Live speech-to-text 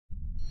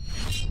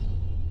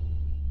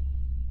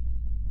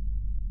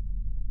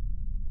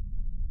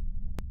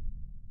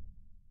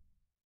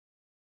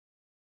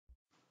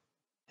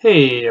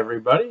Hey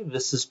everybody,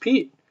 this is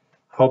Pete.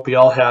 Hope you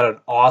all had an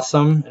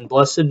awesome and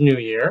blessed new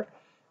year.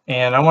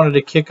 And I wanted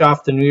to kick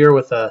off the new year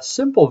with a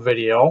simple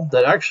video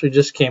that actually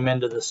just came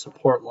into the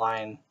support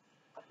line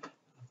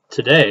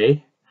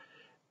today.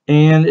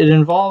 And it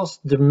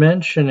involves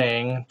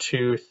dimensioning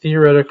to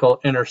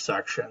theoretical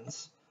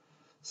intersections.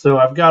 So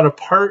I've got a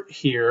part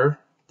here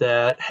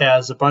that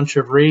has a bunch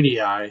of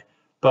radii,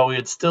 but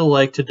we'd still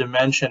like to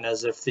dimension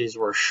as if these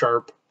were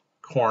sharp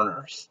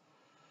corners.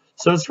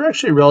 So it's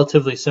actually a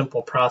relatively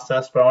simple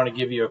process, but I want to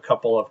give you a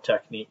couple of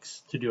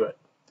techniques to do it.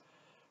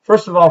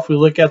 First of all, if we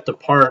look at the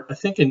part, I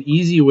think an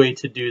easy way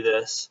to do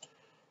this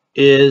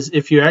is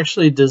if you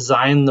actually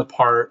design the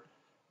part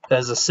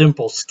as a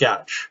simple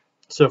sketch.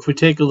 So if we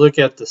take a look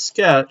at the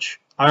sketch,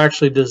 I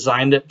actually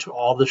designed it to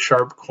all the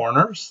sharp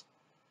corners,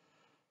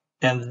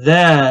 and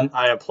then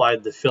I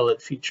applied the fillet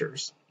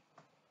features.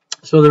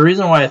 So the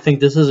reason why I think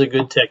this is a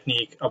good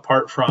technique,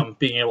 apart from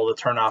being able to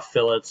turn off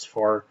fillets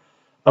for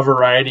a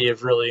variety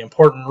of really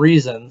important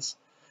reasons,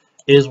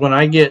 is when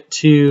I get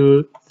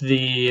to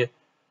the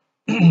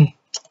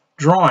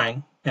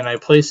drawing and I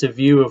place a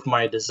view of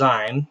my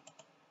design,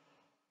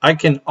 I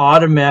can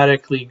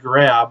automatically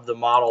grab the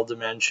model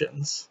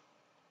dimensions.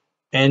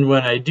 And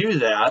when I do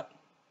that,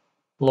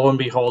 lo and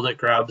behold, it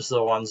grabs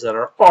the ones that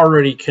are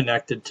already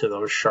connected to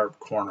those sharp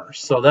corners.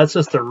 So that's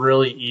just a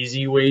really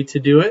easy way to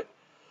do it.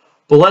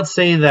 But let's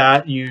say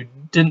that you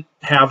didn't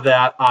have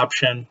that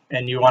option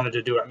and you wanted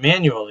to do it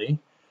manually.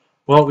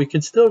 Well, we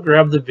could still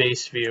grab the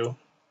base view,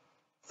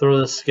 throw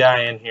the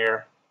sky in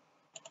here,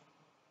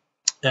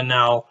 and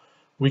now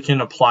we can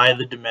apply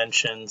the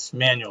dimensions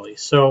manually.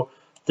 So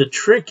the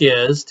trick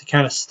is to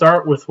kind of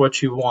start with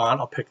what you want.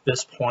 I'll pick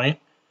this point,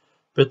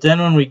 but then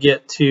when we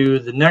get to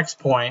the next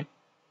point,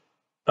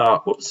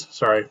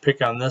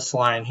 pick on this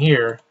line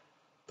here,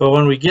 but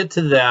when we get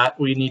to that,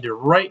 we need to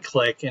right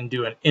click and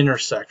do an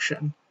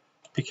intersection,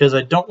 because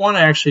I don't want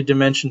to actually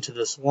dimension to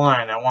this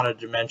line, I want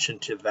to dimension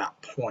to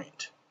that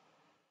point.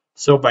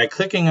 So by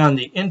clicking on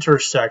the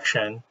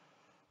intersection,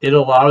 it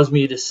allows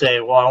me to say,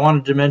 well, I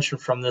want to dimension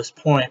from this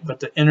point, but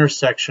the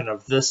intersection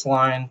of this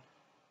line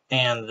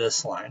and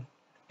this line.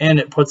 And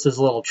it puts these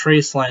little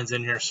trace lines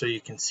in here so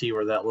you can see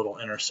where that little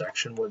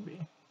intersection would be.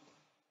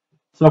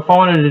 So if I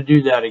wanted to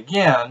do that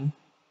again,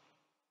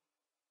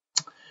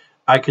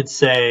 I could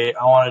say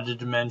I wanted to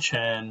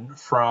dimension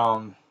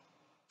from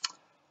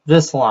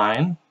this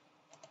line,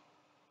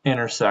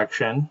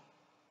 intersection,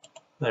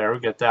 there,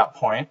 we get that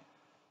point,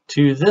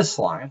 to this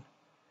line.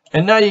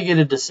 And now you get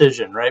a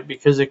decision, right?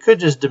 Because it could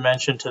just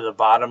dimension to the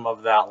bottom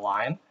of that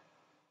line,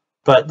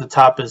 but the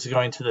top is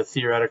going to the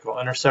theoretical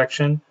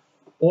intersection.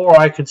 Or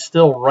I could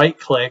still right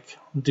click,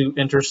 do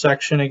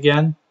intersection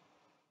again,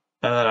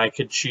 and then I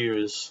could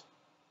choose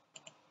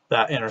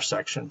that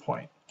intersection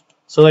point.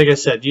 So like I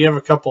said, you have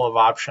a couple of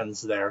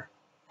options there.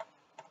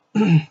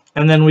 And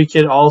then we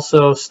could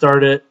also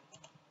start it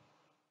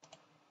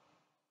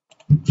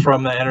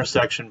from the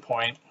intersection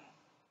point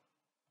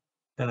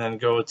and then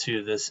go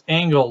to this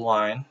angle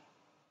line,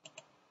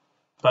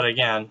 but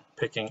again,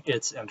 picking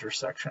its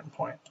intersection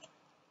point.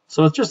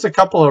 So with just a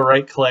couple of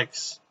right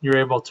clicks, you're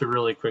able to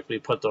really quickly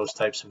put those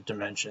types of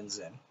dimensions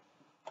in.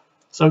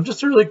 So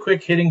just a really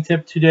quick hitting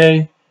tip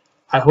today.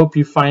 I hope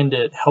you find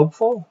it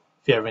helpful.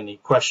 If you have any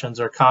questions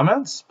or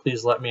comments,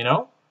 please let me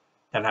know,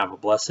 and have a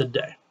blessed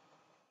day.